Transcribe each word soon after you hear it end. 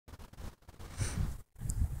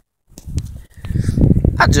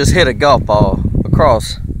I just hit a golf ball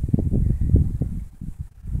across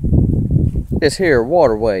this here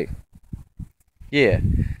waterway. Yeah.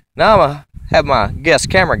 Now I'm gonna have my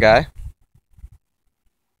guest camera guy,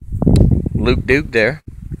 Luke Duke there.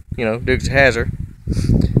 You know, Duke's a hazard.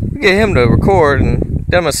 Get him to record, and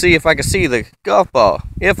then I'm gonna see if I can see the golf ball.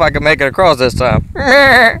 If I can make it across this time.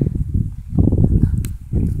 Stand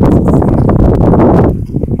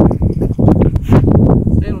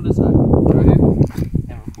on this side, right here,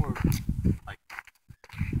 and record. Like,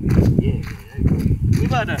 yeah.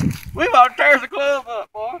 We about to tear the club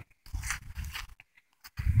up, boy.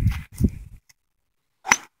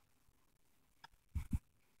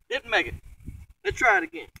 Didn't make it. Let's try it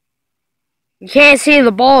again. You can't see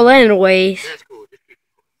the ball anyways. That's cool. Just keep it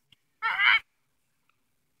cool.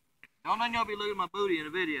 Don't let y'all be looking at my booty in a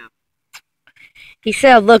video. He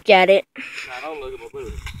said look at it. Nah, don't look at my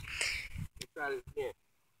booty. Let's try this again.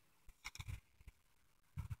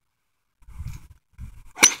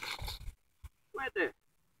 Right there.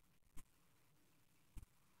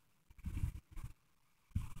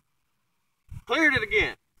 Cleared it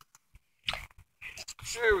again.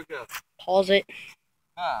 There we go. Pause it.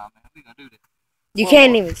 Ah, man, we gonna do this. You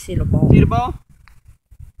can't even see the ball. See the ball?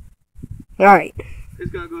 Alright.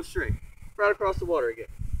 It's gonna go straight. Right across the water again.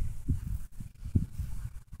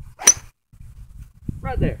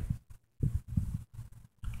 Right there.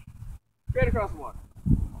 Straight across the water.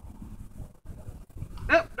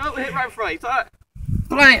 Nope, nope, hit right in front. You saw it?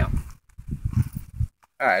 Blam!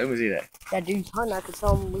 Alright, let me see that. That dude's hunting. I could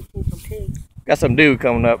tell him we seen some pigs. Got some dude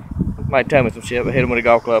coming up. Might tell me some shit, but hit him with a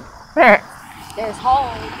golf club. There's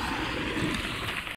hogs.